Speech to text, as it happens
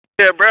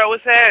Yeah, bro,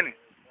 what's happening?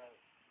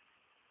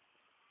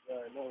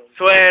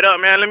 Swag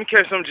up, man. Let me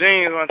catch some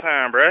jeans one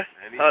time, bro.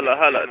 Hold up.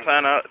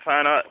 Turn up.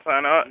 Turn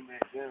up.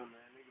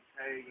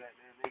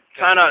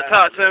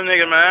 Talk to him,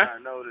 nigga, man.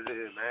 I know what it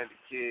is, man. The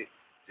kid,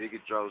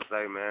 TeeZie Dro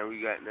say, man,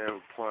 we got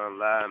them pouring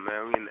live,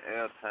 man. We in the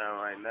L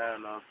town right now,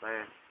 you know what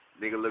I'm saying?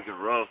 Nigga looking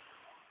rough.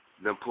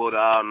 Then pulled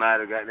all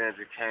nighter, goddamn,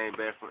 just came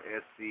back from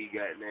SC,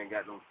 goddamn,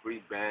 got them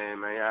free band,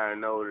 man. Y'all already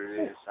know what it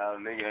is,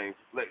 shout. Nigga ain't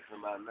flexing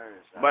about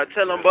nothing, shout. But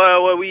tell them, boy,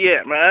 where we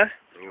at, man.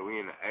 Nigga,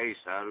 we in the A,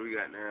 shout. We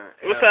got them.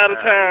 What side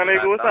of town,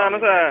 nigga? What side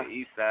of town?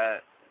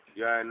 Eastside.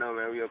 You already know,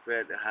 man. We up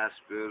here at the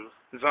hospital.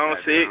 Zone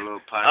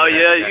 6. Oh,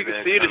 yeah, you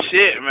can see the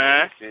shit,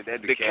 man.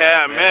 The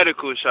cab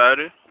medical, shout.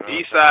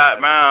 Eastside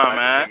bound,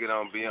 man.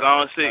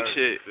 Zone 6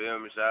 shit. Feel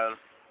me, shout?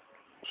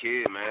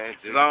 Kid, man.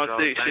 Zone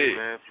 6 shit.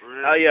 Man,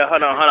 oh, yeah,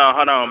 hold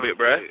on, big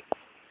bro.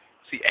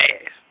 See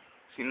ass.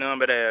 See nothing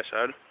but ass,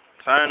 shout.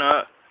 Turn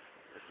up.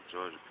 That's a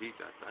Georgia Peach,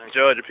 I think.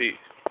 Georgia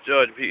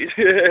Peach.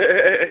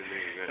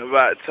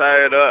 About to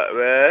turn up,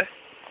 man.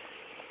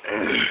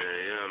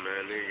 Yeah,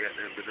 man. Nigga got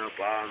that been up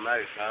all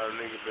night, shout.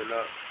 Nigga been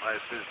up like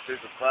since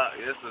 6 o'clock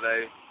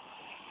yesterday.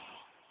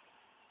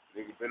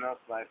 Nigga been up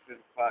like 6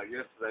 o'clock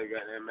yesterday,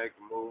 got there make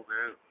a move,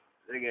 man.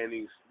 Nigga ain't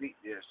even sleep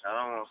yet, so I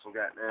don't want some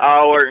goddamn.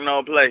 All work,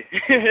 no play.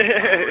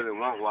 I really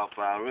want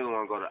Waffle. I really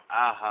want to go to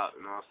IHOP,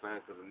 you know what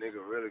I'm saying? Because the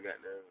nigga really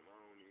got there. I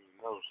don't even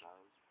know, so.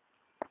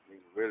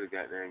 Nigga really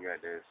got there and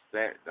got that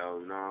stat, though,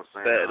 you know what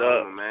I'm saying? Stat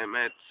up.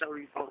 Man, show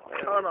these folks.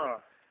 Hold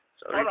on.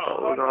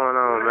 What's going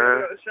on,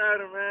 man?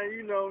 Shout out, man.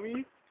 You know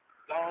me.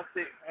 Zone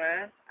 6,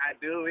 man. I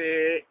do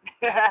it.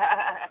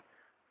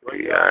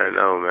 You already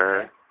know,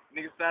 man.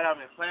 Nigga thought I've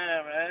been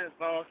playing, man.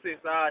 Zone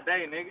 6 all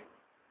day, nigga.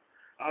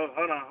 Oh,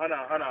 hold on.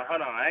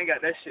 I ain't got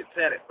that shit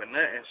tatted for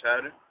nothing,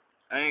 shawty.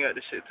 I ain't got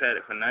this shit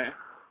tatted for nothing.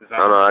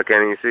 Hold on, I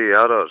can't even see.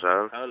 Hold up,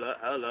 son. Hold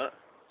up.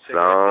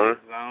 Zone.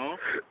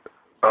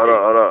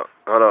 Hold up.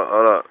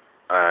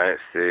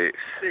 Alright, 6.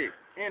 6.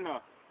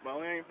 But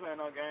we ain't playing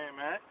no game,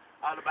 man.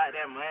 All about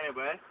that money,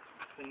 boy.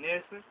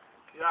 Finessing.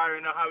 You already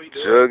know how we do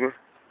it. Jugging.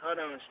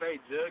 Hold on, straight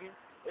jugging.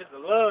 It's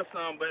a love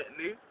song, but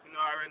nigga, you know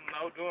I already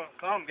know doing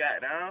something,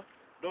 goddamn.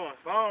 Doing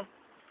something.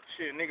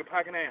 Shit, nigga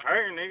pocket ain't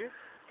hurting, nigga.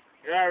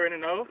 You already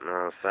know.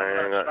 Know what I'm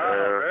saying?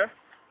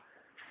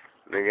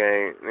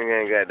 Nigga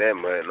ain't got that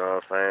much,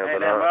 know what I'm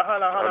saying? But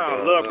hold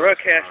on. Little bro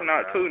cashing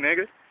out too,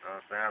 nigga. Know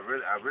what I'm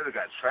saying? I really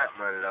got trap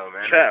money though,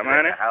 man. Trap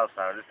money? House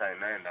out. This ain't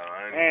nothing though.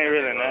 I ain't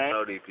really nothing.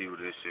 Show these people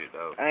this shit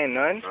though. Ain't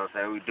nothing. Know what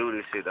I'm saying? We do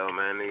this shit though,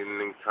 man.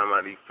 Nigga talking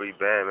about these free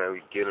band, man.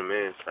 We get them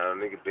in. So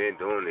nigga been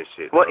doing this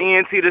shit. What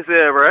ENT this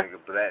is, bro? Nigga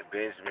Black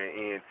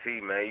Benjamin ENT,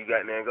 man. You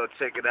got there, go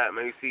check it out,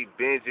 man. You see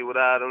Benji with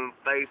all them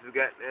faces,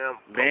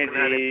 goddamn. Benji.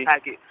 Out his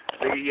pocket.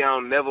 Nigga, he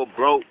on never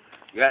broke.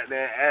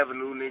 Goddamn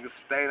Avenue, nigga,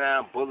 stay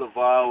down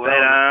Boulevard,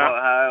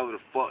 however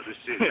the fuck the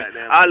shit,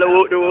 goddamn.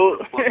 Hollywood.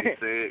 What the fuck he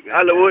said, goddamn.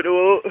 Hollywood. You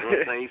know what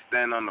I'm saying? He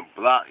standing on the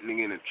block,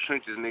 nigga, in the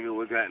trenches, nigga,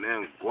 with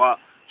goddamn guap,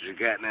 just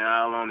goddamn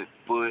all on his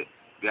foot,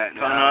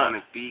 goddamn all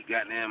on his feet,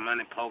 goddamn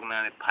money poking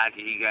out his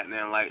pocket, he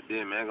goddamn like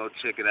this, man. Go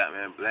check it out,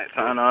 man. Black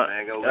Turn up.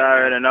 Man. Go, I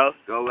already know.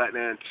 Go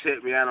goddamn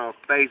check me out on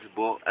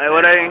Facebook. Hey,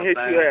 what ain't hit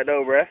you at,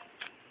 though, bruh?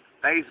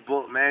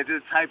 Facebook, man.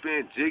 Just type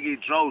in TeeZie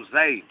Dro,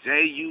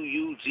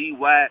 Juugy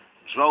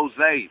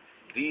Drose,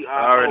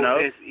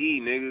 DROSE,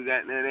 nigga,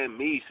 goddamn that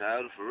me,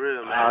 shout for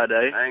real, man. All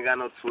day. I ain't got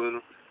no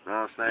Twitter, you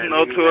know what I'm saying?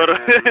 No Twitter.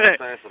 You know what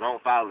I'm saying? So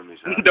don't follow me,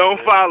 shout. Don't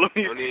follow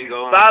me. Don't even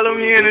go follow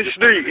me in the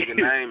street. Nigga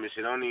name and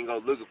shit. Don't even go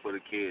looking for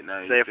the kid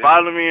now. Say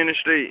follow me in the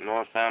street. You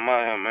know what I'm saying? I'm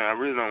out here, man. I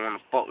really don't want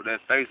to fuck with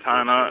that face shit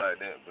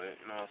like that, but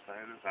you know what I'm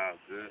saying? It's all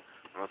good.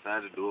 You know what I'm saying?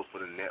 I just do it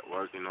for the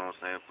network, you know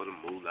what I'm saying? For the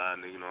moolah,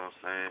 nigga, you know what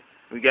I'm saying?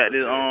 We got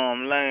this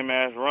lame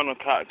ass runner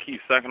cop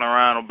keep sucking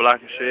around on block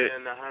and shit.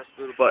 In the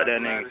hospital, fuck that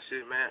nigga.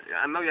 Shit, man.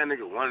 I know y'all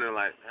niggas wondering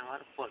like, man, why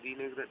the fuck these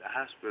niggas at the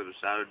hospital?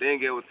 Shout out. They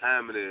didn't get what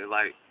time it is,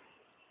 like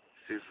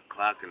 6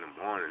 o'clock in the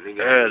morning.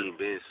 Nigga ain't even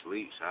been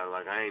asleep. Shout out.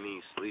 Like I ain't even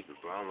sleeping,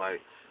 bro. I'm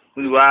like,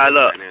 we wild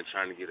up. And then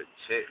trying to get a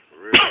check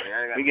for real.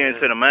 Man. We getting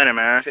to the money,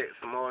 man. Check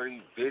some more of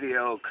these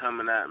videos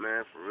coming out,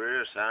 man. For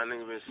real, shout out.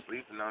 Nigga been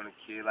sleeping on the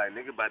kid. Like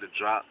nigga about to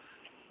drop,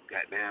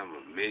 goddamn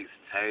a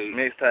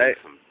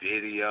mixtape, some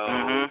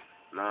videos.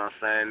 Know what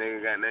I'm saying,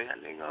 nigga, y'all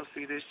nigga gonna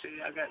see this shit.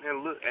 Y'all got to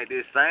look at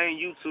this same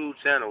YouTube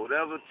channel,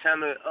 whatever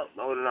channel it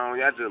uploaded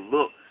on. Y'all just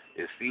look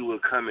and see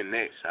what coming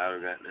next. Y'all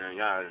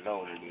already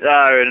know what it is.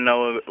 Y'all already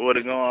know what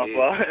it's going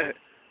for.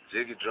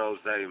 TeeZie Dro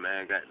say,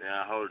 man, goddamn,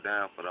 I hold it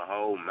down for the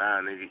whole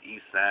mile, nigga.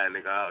 Eastside,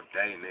 nigga, all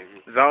day,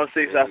 nigga. Zone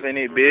 6 off in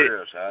it, bitch.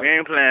 We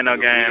ain't playing no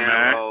game,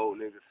 man.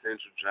 Nigga,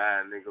 Central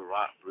Drive, nigga,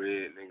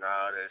 Rockbridge, nigga,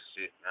 all that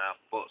shit. Now I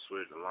fucks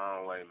with it a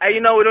long way, man. Hey,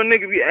 you know what them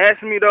niggas be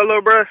asking me though,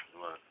 little bro?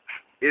 What?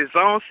 Is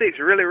Zone 6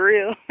 really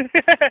real? They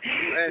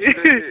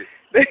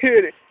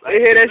hear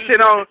that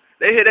shit on.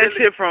 They hear that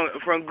shit from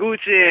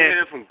Gucci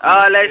and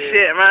all that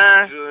shit,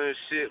 man.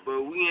 Shit,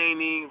 but we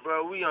ain't even,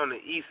 bro. We on the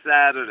east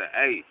side of the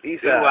A.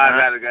 East side. That's why I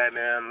gotta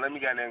goddamn. Let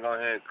me goddamn go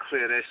ahead and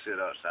clear that shit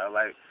up. So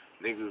like,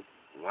 nigga,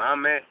 where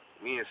I'm at,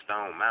 We in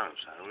Stone Mountain,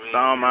 child. We ain't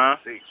Stone in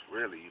Mountain. the 6,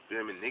 really. You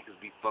feel me? Niggas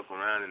be fucking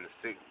around in the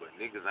 6, but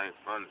niggas ain't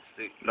from the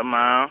 6. The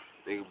Mound.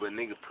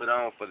 Nigga put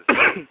on for the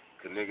 6.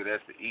 Cause nigga,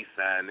 that's the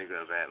Eastside nigga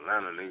of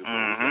Atlanta, nigga. But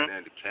we got there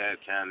in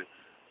DeKalb County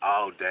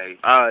all day.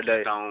 All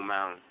day. Stone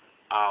Mountain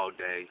all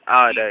day.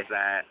 All day.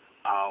 Eastside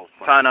all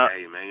Turn fucking up.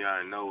 day, man. You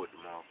already know what the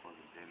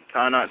motherfuckers do.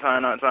 Turn up,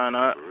 turn up, turn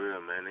up. For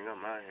real, man. Nigga,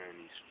 I'm out here in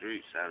these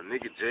streets, child.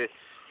 Nigga just,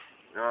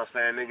 you know what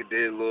I'm saying? Nigga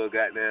did a little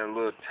goddamn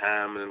little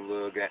time and a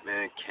little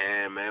goddamn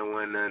cam, man.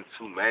 Wasn't nothing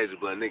too major,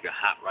 but a nigga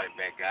hop right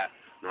back out.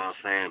 You know what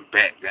I'm saying?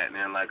 Back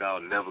goddamn like I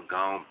was never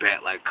gone.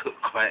 Back like cook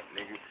crack,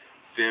 nigga.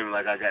 Feel me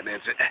like I got that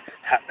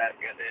hop out,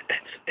 goddamn.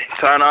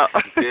 Turn up.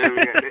 Feel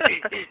me? Got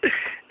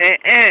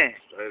that.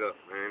 Straight up,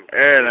 man.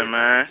 Early,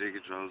 man.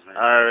 TeeZie Dro,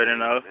 I already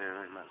know. Man,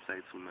 I ain't not say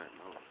too much,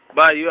 no.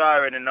 But you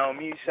already know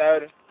me,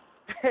 shouting.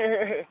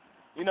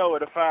 You know where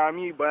to find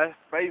me, boy.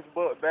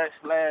 Facebook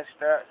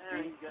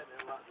 /StrapC.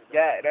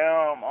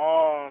 Goddamn,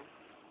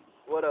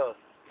 what else?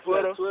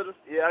 Twitter.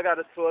 Yeah, I got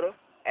a Twitter.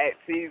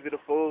 @TeeZie the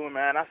Fool,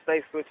 man. I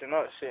stay switching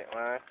up shit,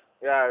 man.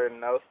 You already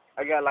know.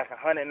 I got like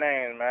 100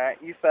 names, man.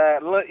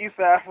 Eastside, look,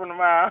 Eastside from the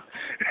mile.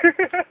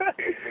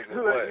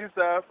 Look,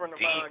 Eastside from the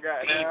mile,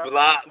 goddamn.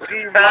 D-Block.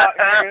 D-Block,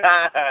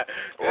 nigga.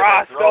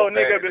 Roscoe,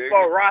 nigga,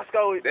 before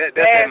Roscoe. That's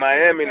the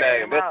Miami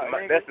name.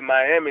 That's the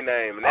Miami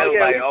name. And that was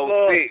like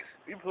 06.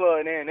 You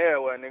plugged in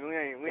everywhere, nigga. We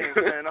ain't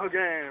playing no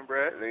game,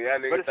 bruh. Yeah,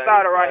 but it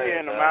started right here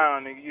in the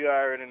mound, nigga. You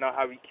already know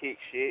how we kick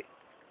shit.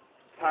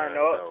 Turn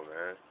up. Know,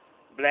 man.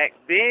 Black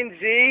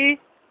Benji.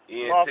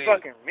 ENT.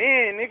 Motherfucking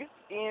man, nigga.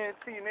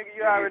 ENT, nigga.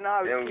 You already know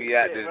how we then kick we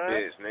got shit, this man.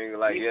 bitch, nigga,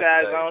 like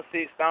Eastside's on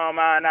 6, Stone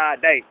Mountain all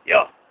day.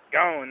 Yo,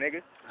 gone,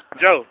 nigga.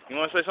 Joe, you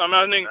want to say something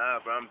else, nigga? Nah,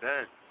 bro, I'm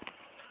done.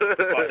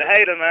 Fuck the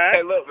hater, man.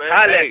 Hey, look, man.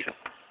 Hey.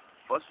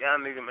 Fuck y'all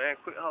nigga, man.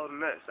 Quit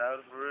holding that,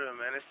 South, for real,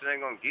 man. That shit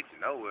ain't gonna get you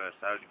nowhere,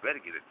 South. You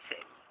better get a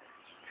check.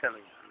 I'm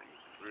telling you, nigga,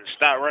 for real.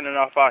 Stop running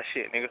off our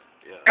shit, nigga.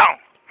 Yeah. Gone.